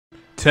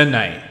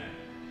Tonight,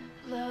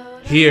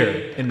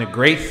 here in the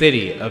great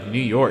city of New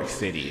York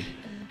City,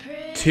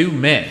 two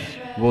men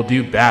will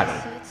do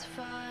battle.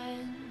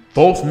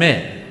 Both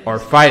men are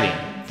fighting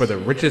for the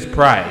richest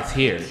prize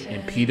here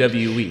in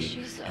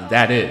PWE, and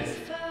that is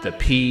the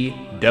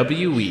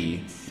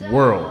PWE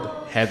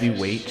World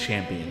Heavyweight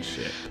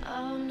Championship.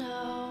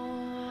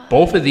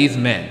 Both of these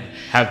men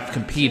have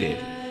competed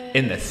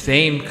in the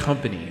same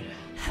company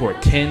for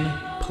 10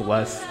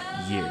 plus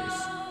years.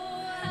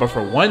 But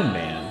for one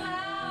man,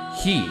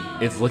 he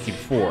is looking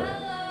for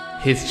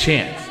his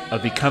chance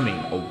of becoming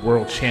a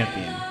world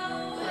champion,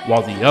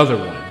 while the other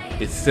one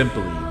is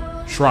simply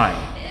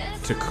trying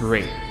to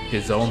create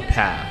his own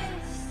path.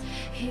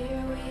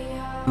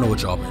 I know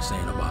what y'all been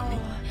saying about me.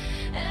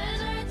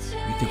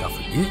 You think I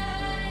forget?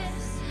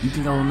 You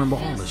think I remember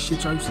all the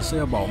shit y'all used to say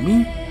about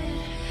me?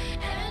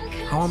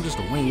 How I'm just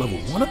a Wayne level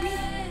wannabe?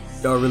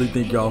 Y'all really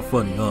think y'all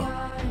funny, huh?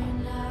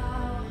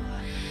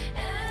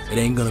 It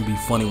ain't gonna be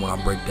funny when I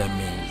break that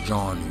man's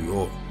jaw in New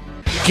York.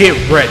 Get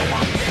ready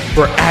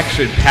for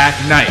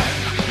action-packed night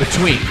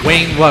between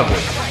Wayne Level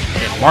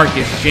and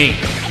Marcus James.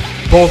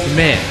 Both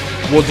men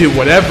will do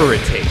whatever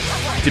it takes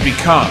to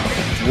become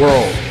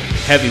world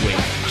heavyweight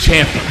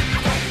champion.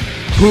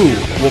 Who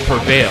will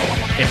prevail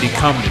and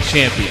become the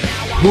champion?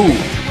 Who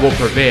will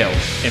prevail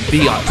and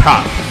be on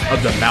top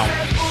of the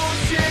mountain?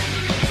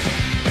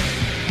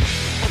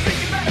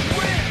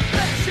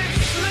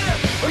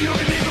 You're